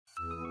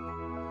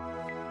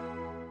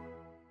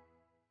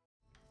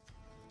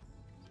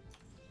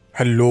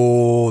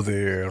Hello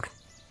there.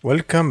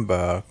 Welcome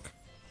back.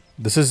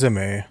 This is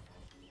Zeme.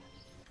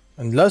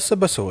 And last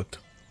episode,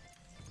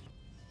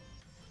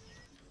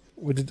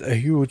 we did a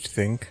huge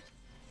thing.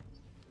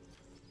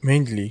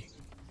 Mainly,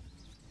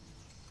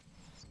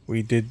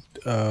 we did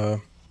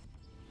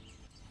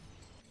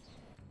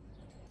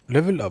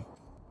level up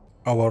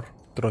our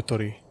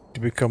territory to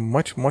become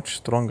much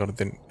stronger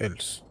than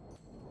else.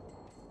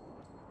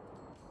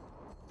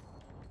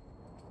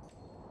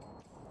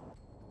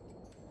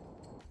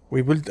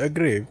 We built a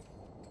grave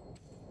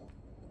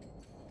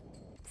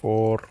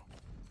for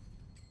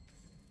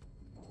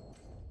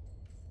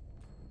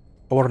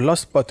our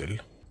last battle,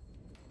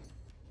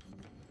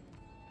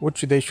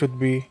 which they should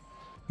be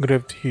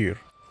graved here,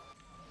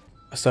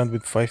 assigned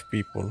with 5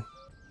 people.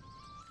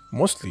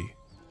 Mostly,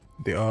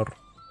 they are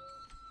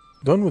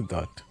done with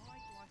that.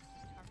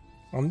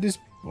 And these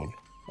people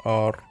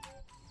are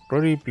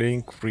really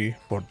playing free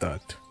for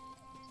that.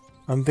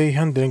 And they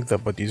handling the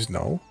bodies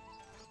now,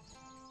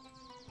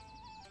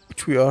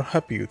 which we are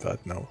happy with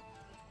that now.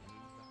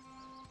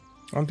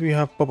 And we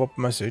have pop-up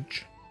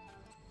message.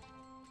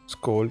 It's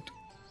called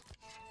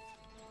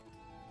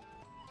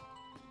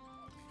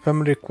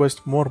family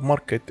request more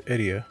market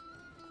area.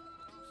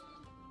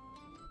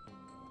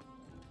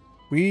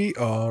 We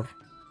are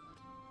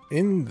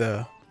in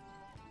the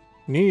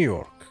New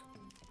York.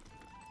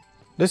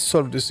 Let's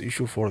solve this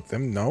issue for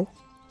them now.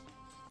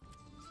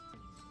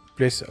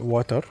 Place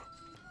water.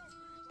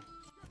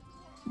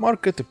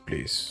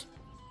 Marketplace.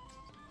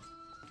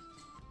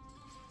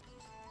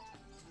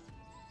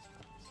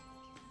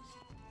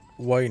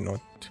 Why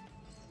not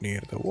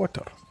near the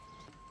water?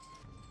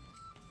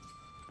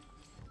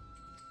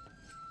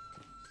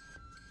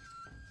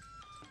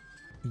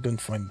 Don't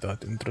find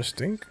that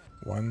interesting.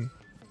 1,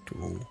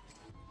 2.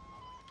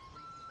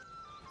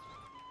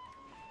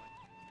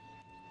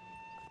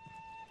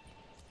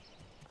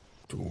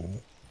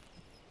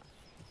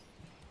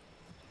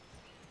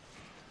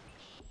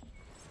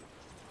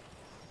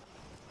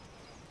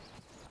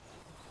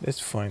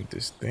 Let's find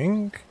this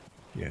thing.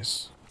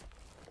 Yes.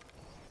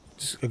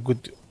 This is a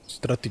good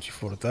strategy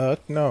for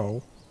that.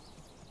 Now,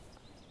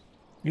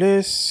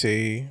 let's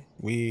say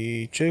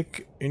we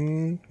check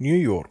in New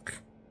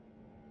York.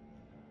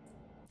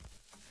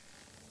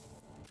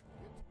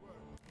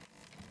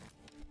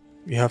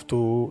 We have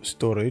to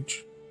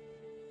storage.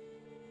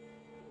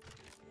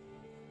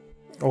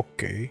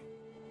 Okay.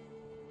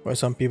 Buy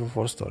some people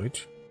for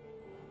storage.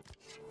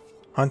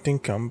 Hunting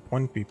camp,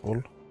 1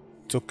 people.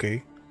 It's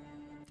okay.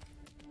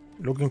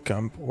 Logging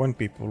camp, 1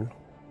 people.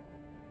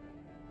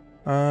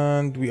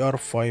 And we are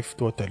 5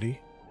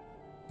 totally.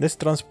 Let's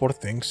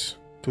transport things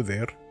to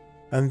there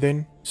and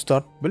then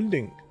start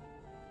building.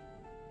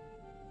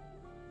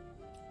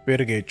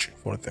 Per gauge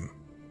for them.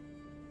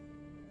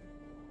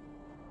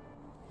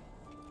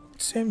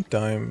 Same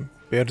time,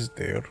 bears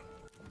there.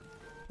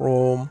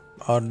 Rome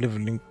are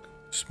leveling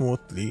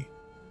smoothly.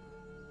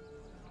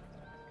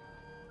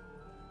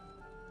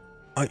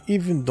 I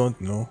even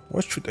don't know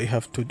what should I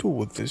have to do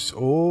with this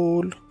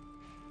all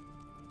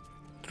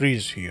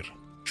trees here.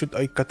 Should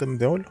I cut them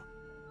all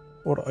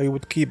or I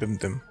would keep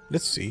them?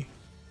 Let's see.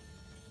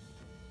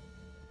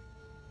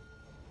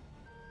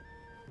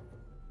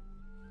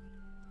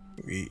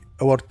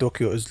 Our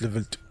Tokyo is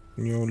leveled,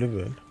 new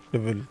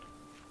level.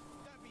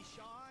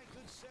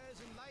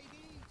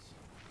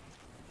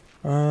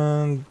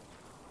 And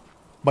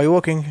by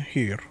walking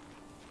here,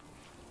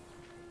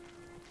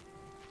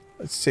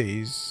 it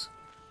says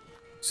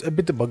it's a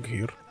bit bug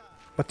here,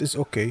 but it's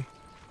okay.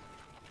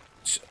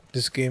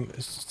 This game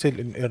is still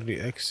in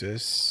early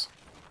access.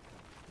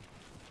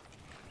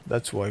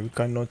 That's why we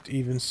cannot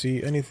even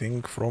see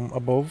anything from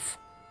above.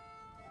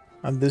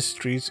 And this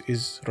street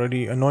is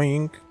really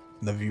annoying,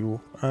 the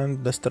view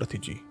and the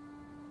strategy.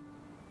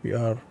 We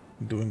are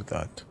doing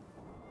that.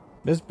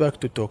 Let's back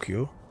to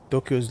Tokyo.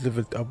 Tokyo is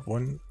leveled up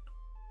 1.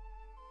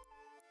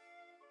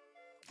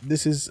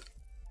 This is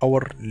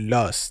our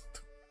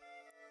last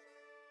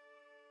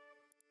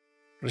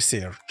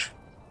research.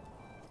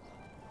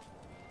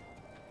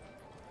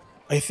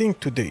 I think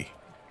today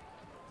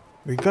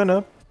we're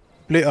gonna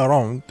play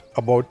around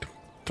about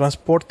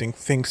transporting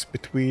things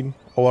between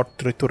our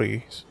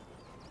territories.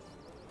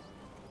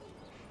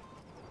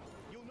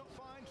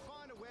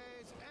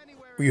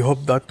 We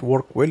hope that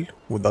work well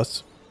with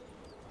us.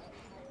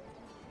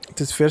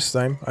 It is first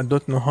time. I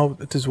don't know how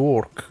it is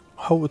work.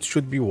 How it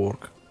should be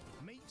work.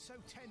 Meat so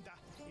tender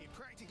it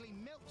practically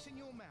melts in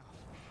your mouth.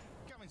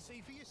 Go and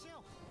see for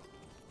yourself.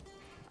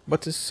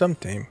 But it's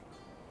sometime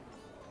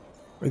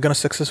we're gonna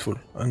successful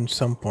at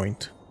some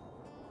point.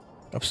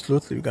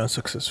 Absolutely, we're gonna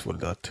successful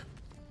that.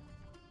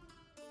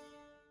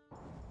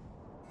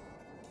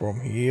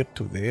 From here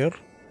to there.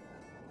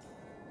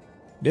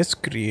 Let's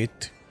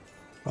create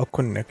or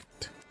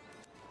connect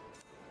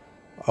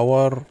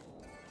our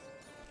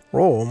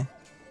Rome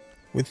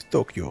with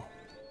Tokyo.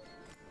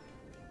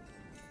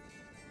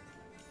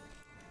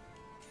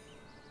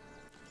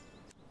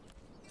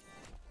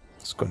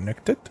 It's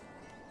connected.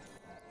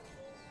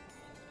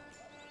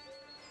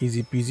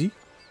 Easy peasy.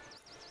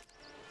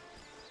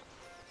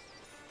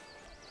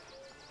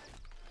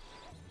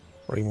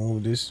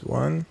 Remove this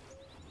one.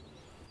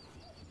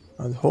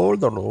 And hold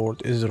the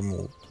lord is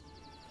removed.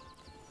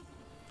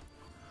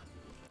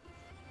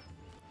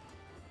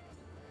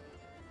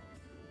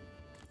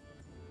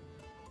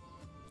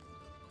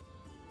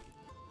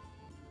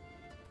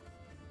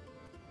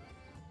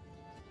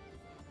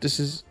 This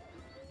is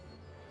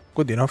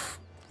good enough.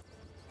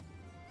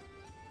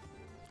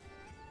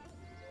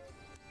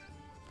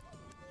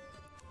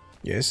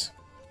 Yes.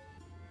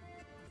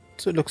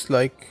 So it looks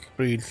like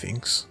real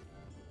things.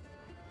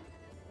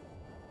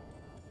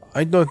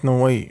 I don't know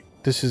why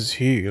this is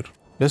here.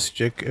 Let's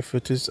check if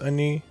it is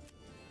any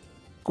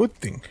good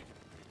thing.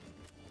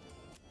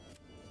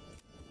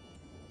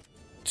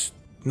 It's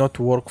not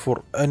work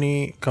for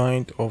any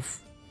kind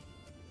of...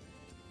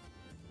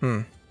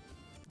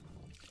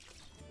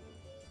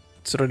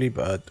 It's really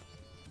bad.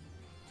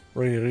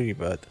 Really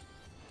bad.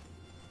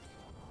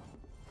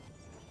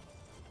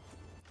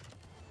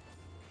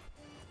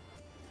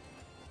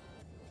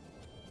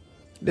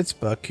 Let's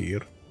back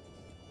here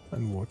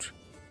and watch.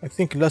 I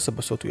think last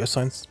episode we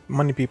assigned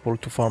many people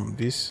to farm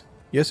this.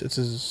 Yes, it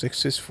is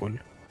successful.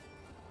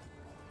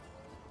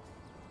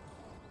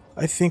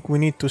 I think we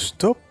need to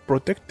stop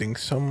protecting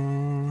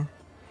some...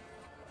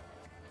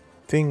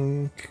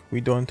 Think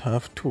we don't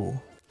have to.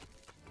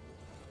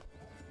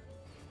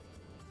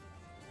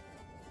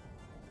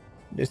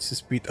 Let's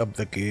speed up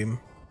the game.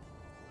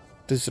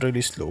 It is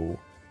really slow.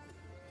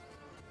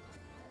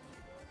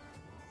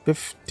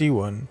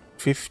 51,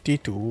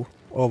 52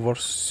 over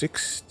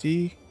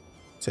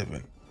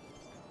 67.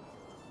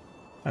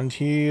 And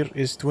here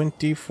is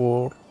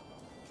 24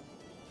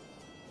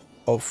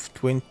 of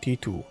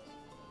 22.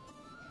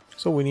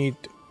 So we need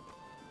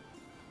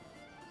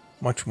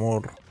much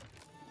more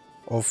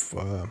of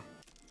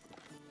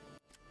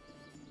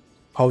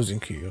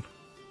housing here.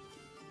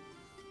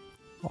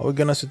 Are we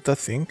gonna set that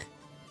thing?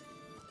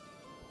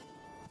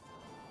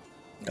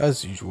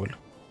 As usual.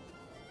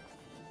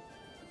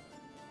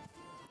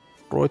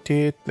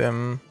 Rotate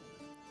them.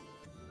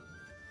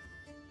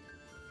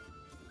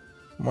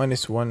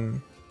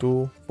 -1,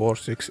 2, 4,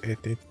 6,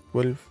 8, 8,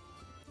 12.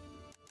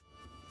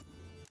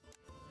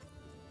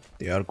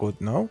 They are good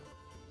now.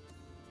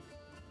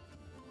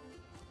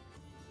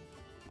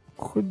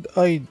 Could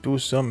I do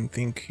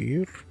something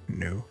here?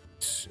 No.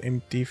 It's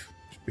empty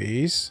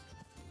space.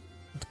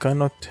 It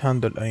cannot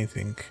handle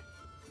anything.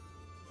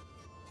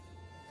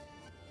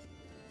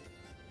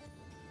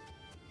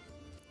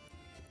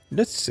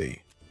 Let's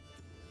see.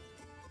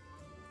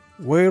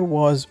 Where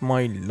was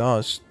my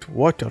last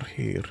water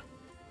here?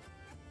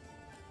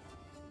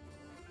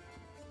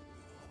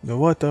 The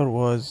water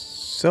was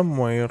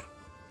somewhere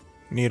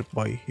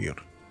nearby here.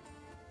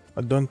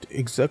 I don't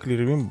exactly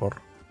remember.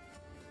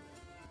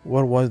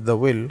 Where was the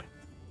well?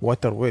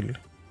 Water well.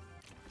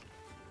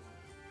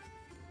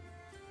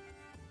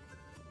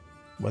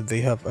 But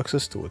they have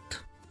access to it.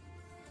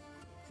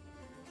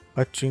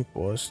 Hatching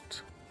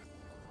post.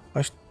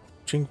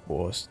 Hatching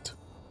post.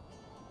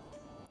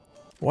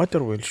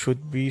 Water well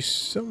should be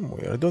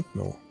somewhere. I don't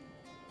know.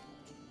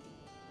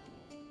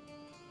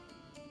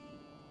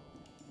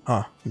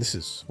 Ah, this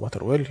is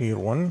water well. Here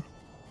one.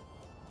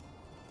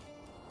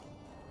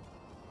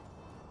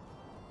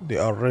 They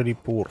are really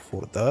poor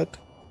for that.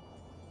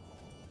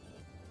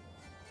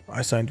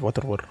 I signed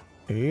water well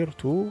here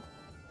too.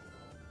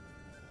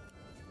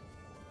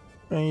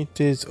 It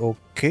is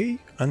okay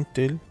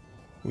until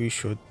we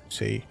should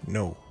say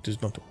no. It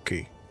is not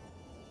okay.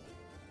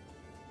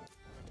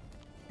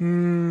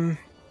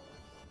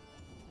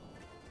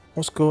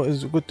 Moscow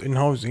is good in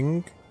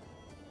housing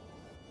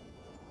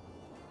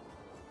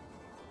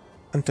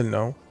until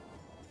now.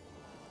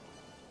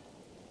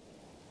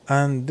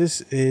 And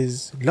this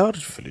is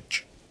large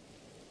village.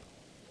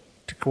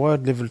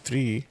 Required level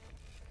 3.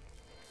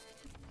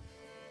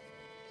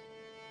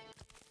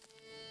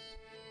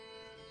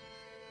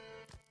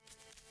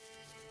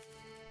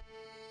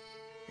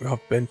 We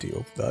have plenty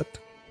of that.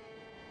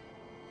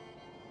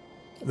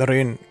 The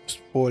rain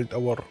spoiled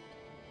our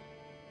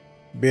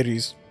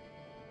berries.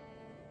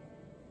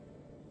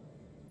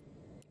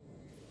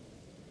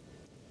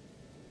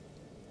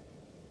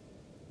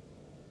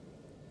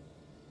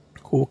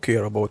 Who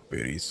care about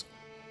berries?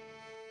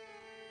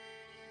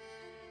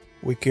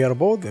 We care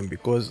about them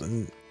because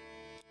in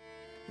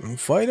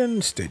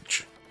final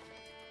stage,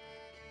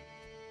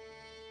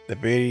 the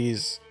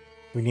berries,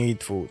 we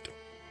need food.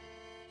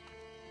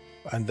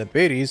 And the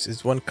berries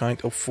is one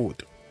kind of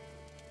food.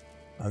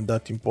 And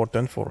that's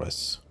important for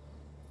us.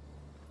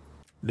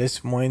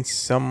 Let's mine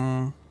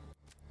some...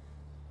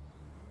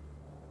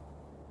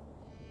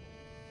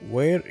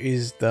 Where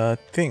is that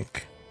thing?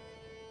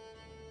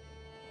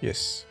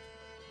 Yes.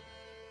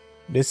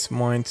 Let's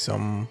mine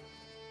some...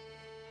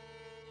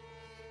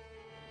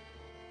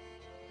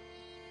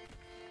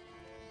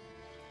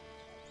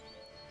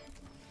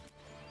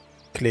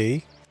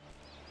 clay.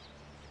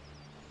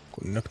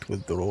 Connect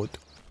with the road.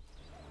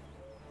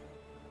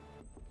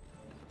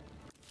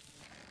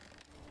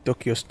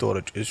 Tokyo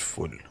storage is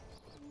full.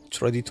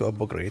 It's ready to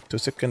upgrade to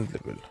second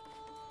level.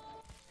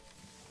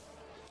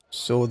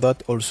 So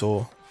that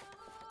also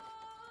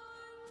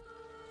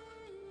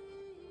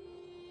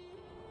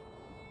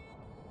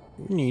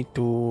need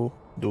to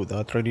do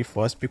that really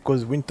fast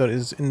because winter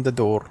is in the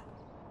door.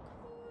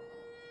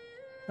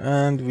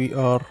 And we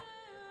are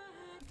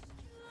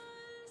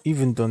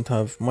even don't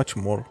have much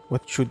more.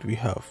 What should we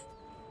have?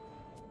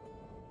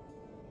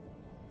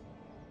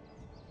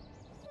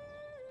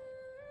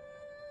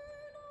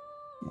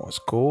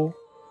 Moscow.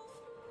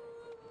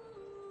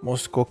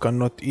 Moscow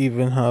cannot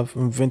even have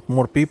invent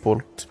more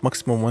people. It's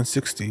maximum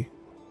 160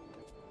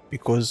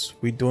 because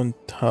we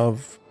don't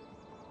have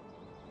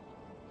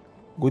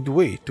good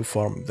way to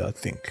farm that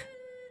thing.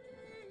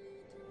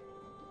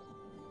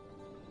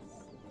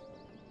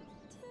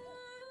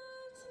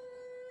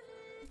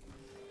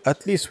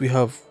 At least we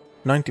have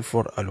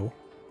 94 allo.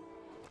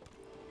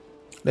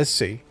 Let's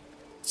say,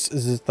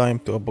 is it time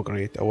to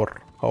upgrade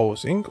our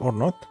housing or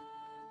not?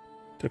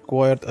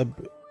 Required a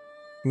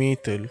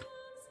metal.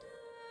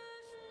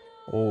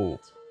 Oh,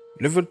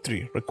 level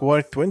 3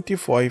 required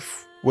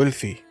 25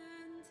 wealthy.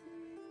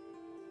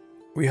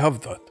 We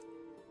have that.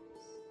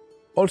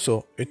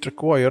 Also, it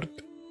required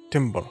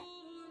timber.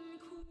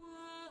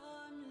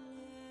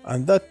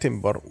 And that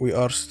timber we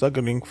are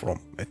struggling from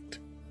it.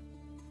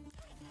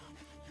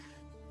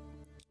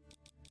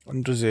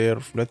 On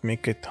reserve, let's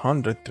make it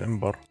 100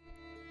 timber.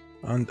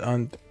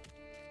 And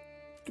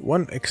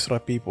one extra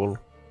people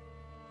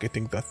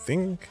getting that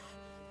thing.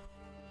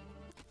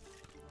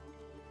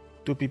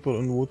 2 people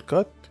on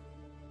woodcut.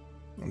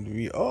 And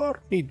we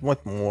need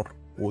what more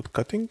wood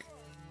cutting.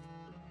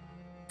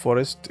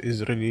 Forest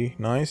is really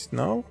nice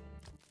now.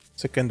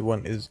 Second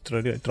one is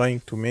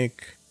trying to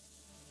make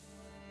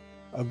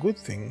a good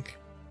thing.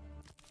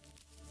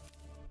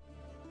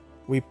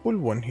 We pull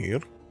one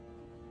here.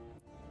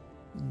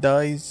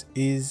 Dice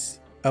is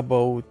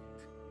about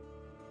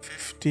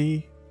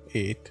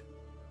 58.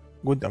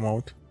 Good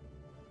amount.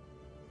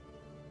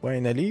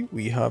 Finally,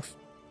 we have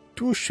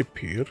 2 ship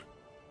here.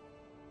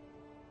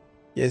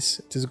 Yes,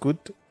 it is good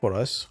for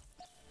us.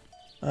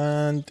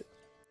 And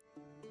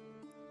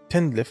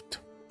 10 left.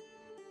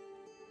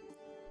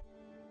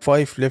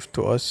 5 left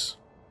to us.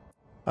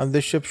 And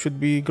the ship should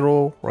be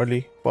grow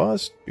really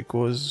fast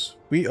because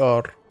we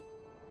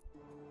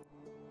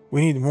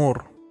need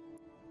more,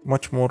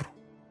 much more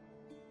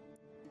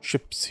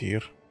ships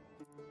here.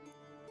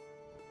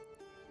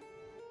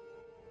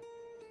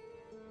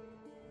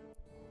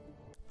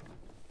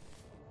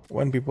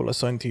 One people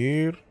assigned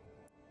here.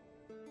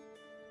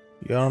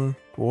 Yarn,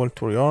 wall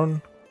to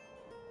yarn.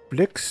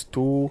 Plex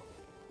to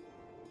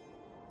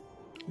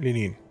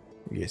linen.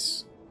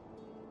 Yes.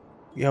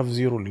 We have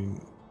 0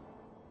 linen.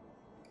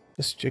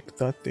 Let's check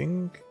that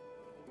thing.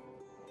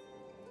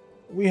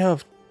 We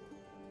have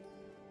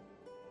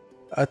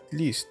at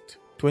least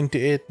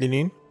 28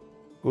 linen.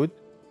 Good.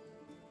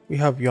 We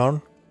have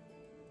yarn.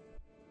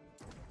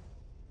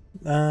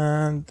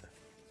 And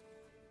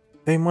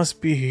they must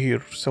be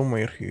here,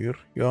 somewhere here.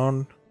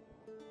 Yarn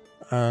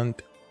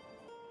and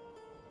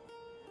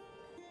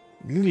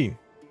linen.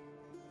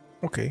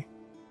 Okay.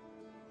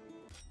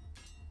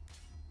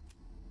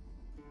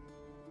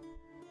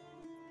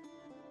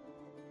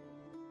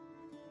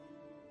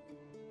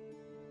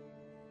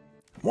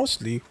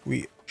 Mostly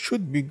we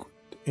should be good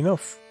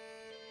enough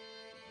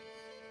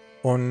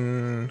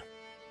on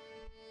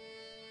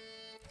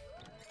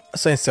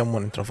assign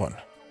someone in Travan.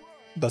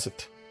 Does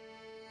it?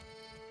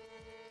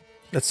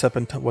 Let's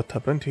happen to what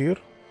happened here.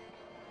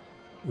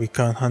 We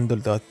can't handle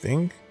that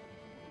thing.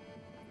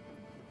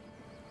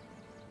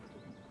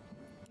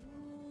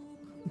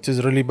 It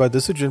is really bad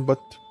decision,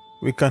 but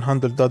we can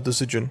handle that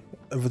decision.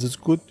 If it is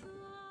good,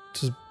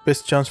 it is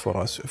best chance for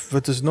us. If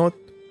it is not,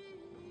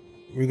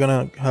 we're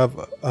gonna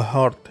have a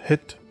hard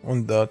hit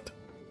on that.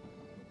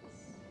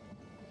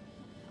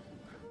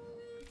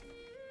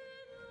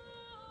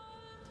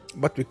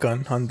 But we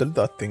can handle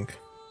that thing.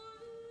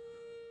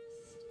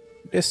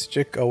 Let's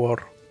check our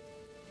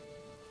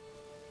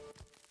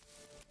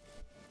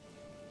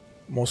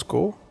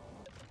Moscow.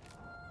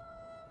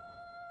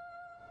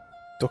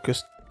 Tokyo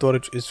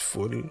storage is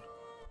full.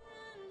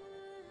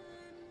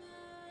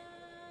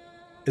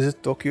 Is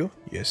it Tokyo?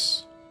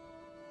 Yes.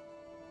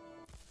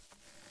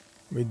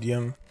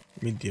 Medium.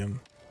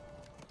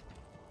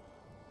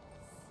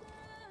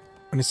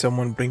 When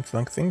someone bring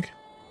something,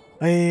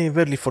 I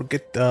barely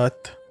forget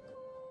that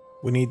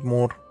we need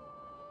more.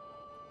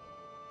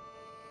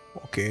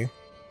 Okay.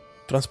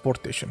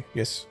 Transportation,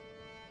 yes.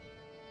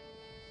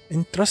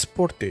 In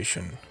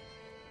transportation,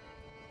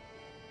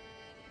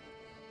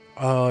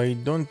 I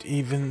don't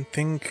even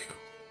think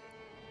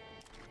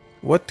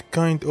what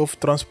kind of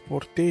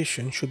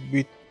transportation should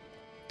be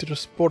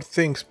transport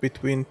things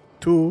between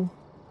 2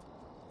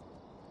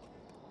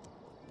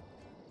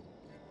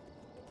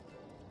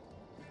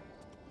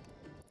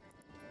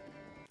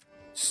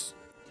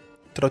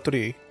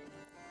 territory,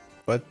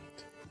 but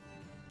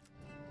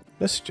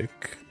let's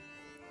check.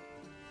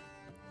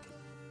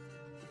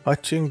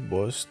 Hatching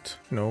post,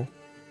 no.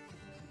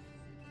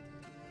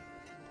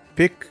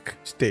 Pick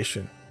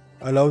station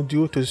allowed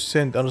you to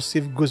send and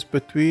receive goods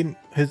between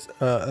his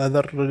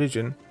other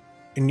religion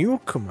in your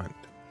command.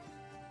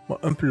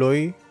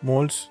 Employ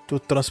moles to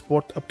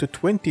transport up to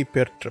 20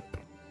 per trip.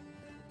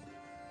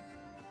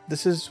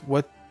 This is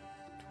what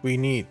we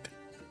need.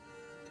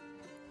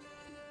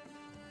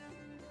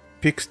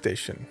 Pick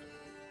station.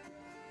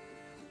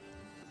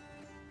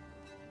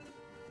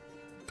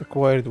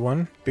 Acquired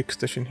one. Pick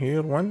station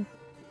here, one.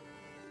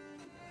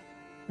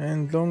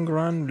 And long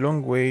run,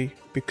 long way.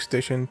 Pick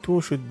station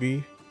 2 should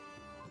be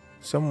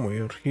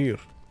somewhere here.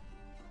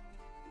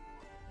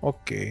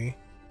 Okay.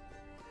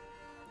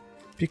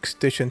 Pick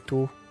station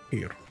 2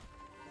 here.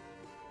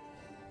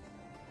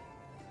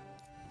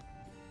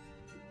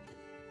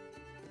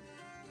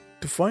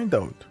 To find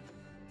out,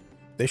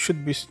 they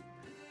should be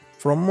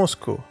from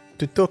Moscow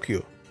to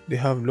Tokyo. They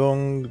have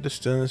long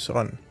distance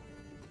run.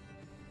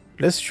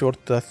 Let's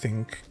short that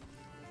thing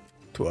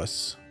to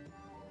us.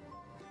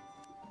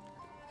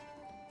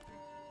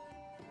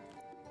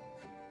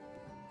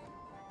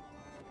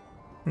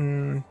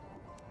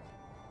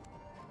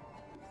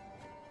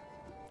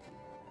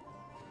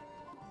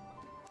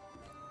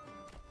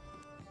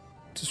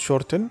 To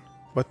shorten,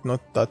 but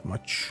not that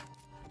much.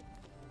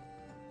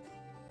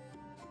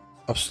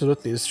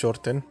 Absolutely is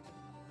shorten.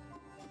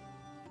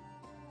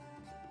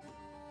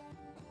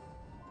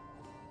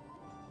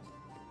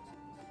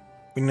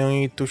 We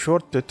need to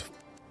short it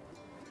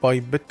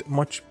by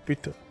much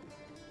better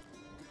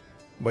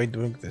by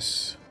doing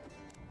this.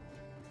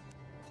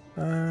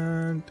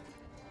 And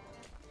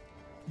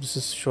this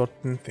is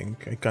shorten thing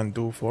I can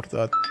do for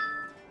that.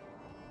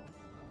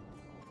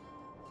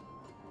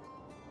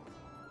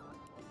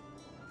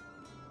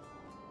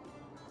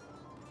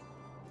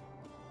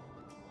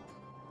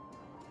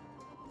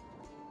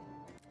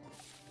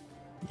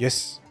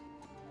 Yes,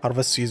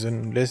 harvest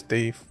season, less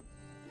day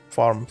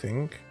farm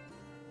thing.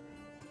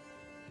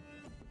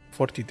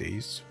 40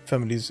 days,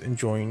 families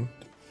enjoying,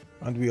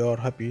 and we are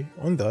happy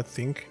on that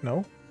thing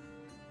now.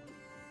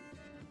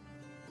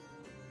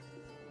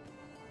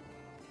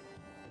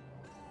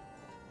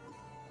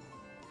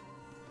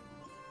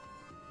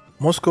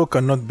 Moscow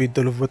cannot be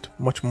delivered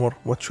much more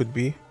what should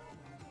be.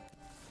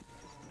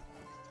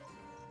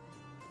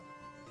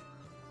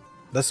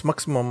 That's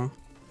maximum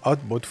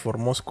output for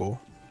Moscow.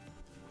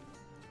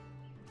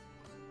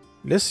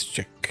 Let's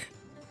check.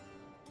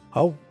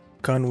 How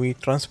can we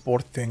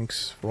transport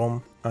things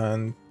from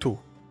and to?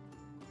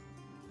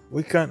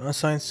 We can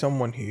assign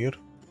someone here.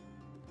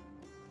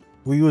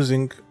 We're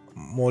using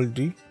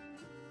Moldy.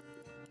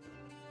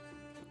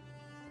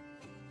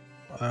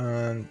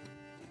 And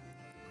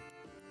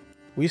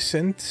we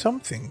sent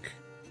something.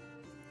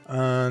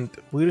 And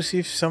we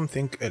received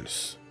something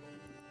else.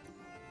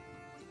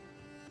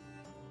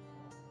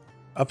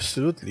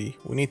 Absolutely,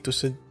 we need to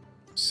send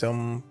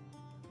some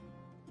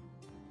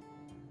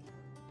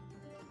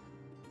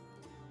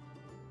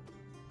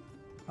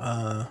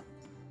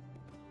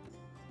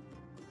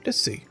let's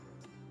see.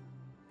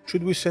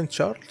 Should we send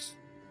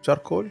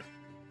charcoal?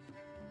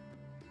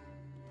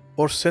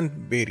 Or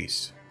send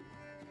berries?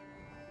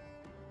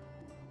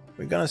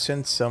 We're gonna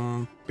send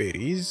some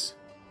berries.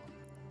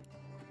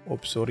 Oh,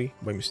 sorry,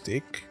 by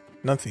mistake.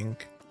 Nothing.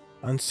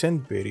 And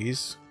send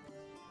berries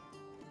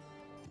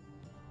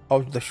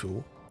out the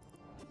shoe.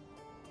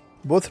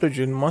 Both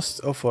regions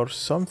must offer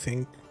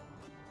something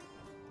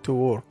to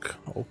work.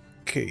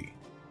 Okay.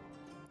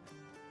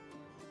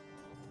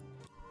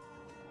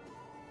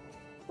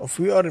 If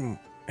we are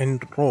in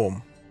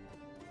Rome,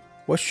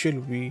 what shall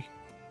we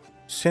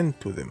send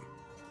to them?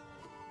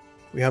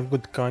 We have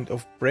good kind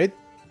of bread,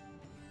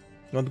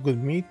 not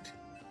good meat,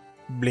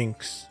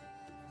 blinks.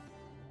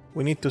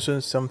 We need to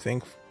send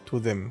something to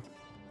them,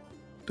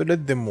 to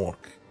let them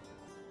work.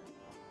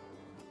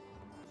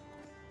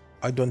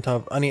 I don't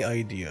have any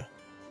idea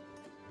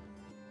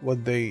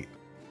what they...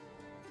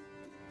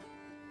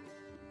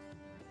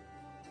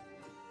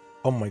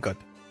 Oh my god.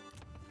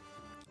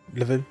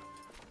 Level.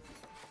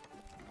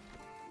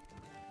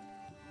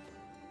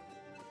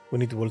 We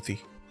need wealthy.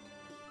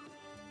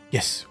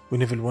 Yes, we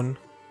level 1.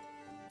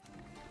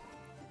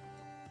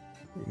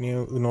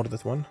 Ignore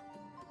that one.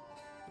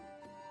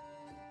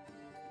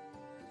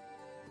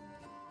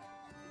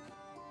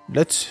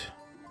 Let's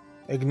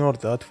ignore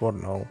that for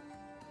now.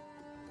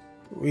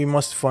 We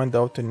must find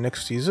out in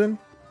next season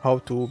how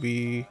to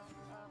be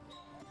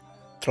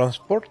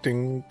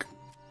transporting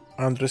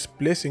and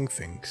replacing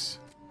things.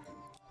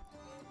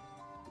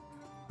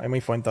 I may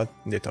find that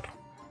later.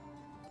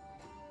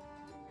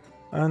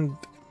 And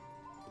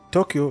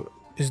Tokyo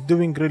is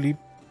doing really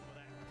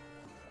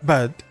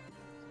bad.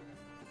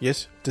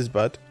 Yes, it is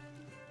bad.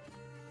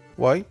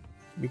 Why?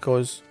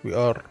 Because we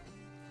are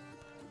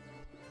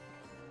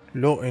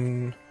low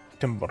in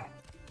timber.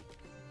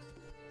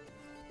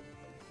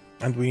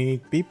 And we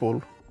need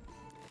people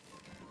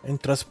in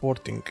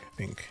transporting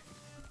thing.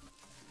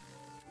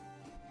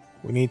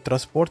 We need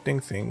transporting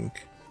thing.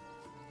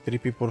 3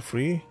 people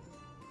free.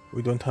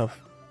 We don't have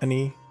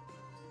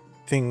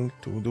anything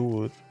to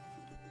do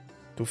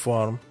to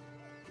farm.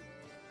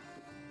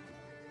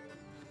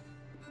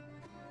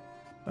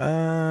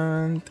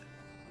 And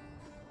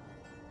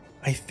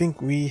I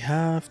think we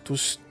have to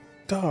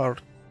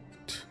start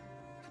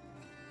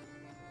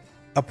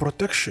a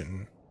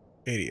protection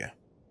area.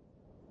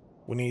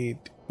 We need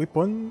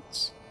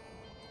weapons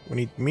We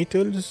need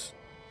metals,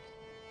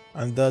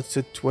 and that's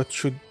it. What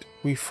should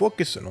we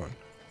focus on?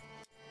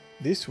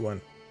 This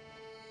one.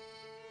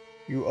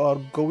 You are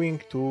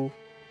going to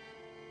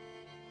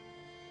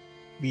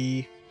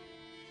be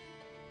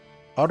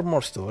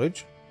armor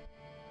storage.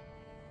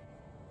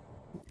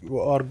 You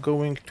are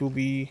going to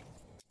be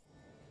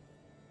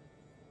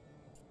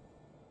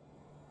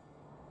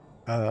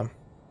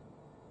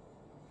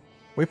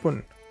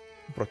weapon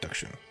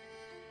protection.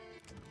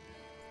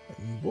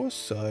 On both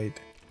sides,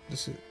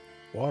 this is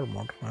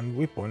armor and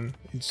weapon.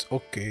 It's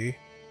okay.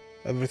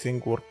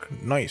 Everything work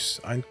nice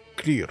and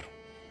clear.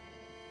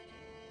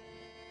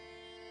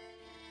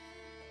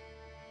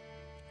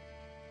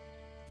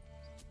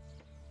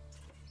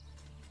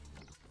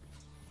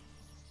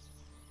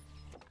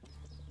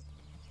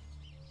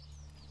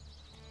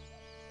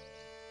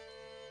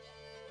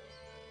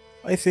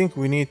 I think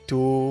we need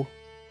to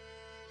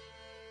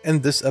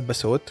end this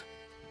episode.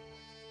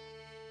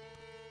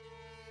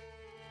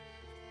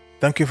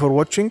 Thank you for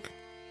watching.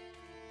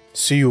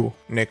 See you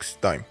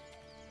next time.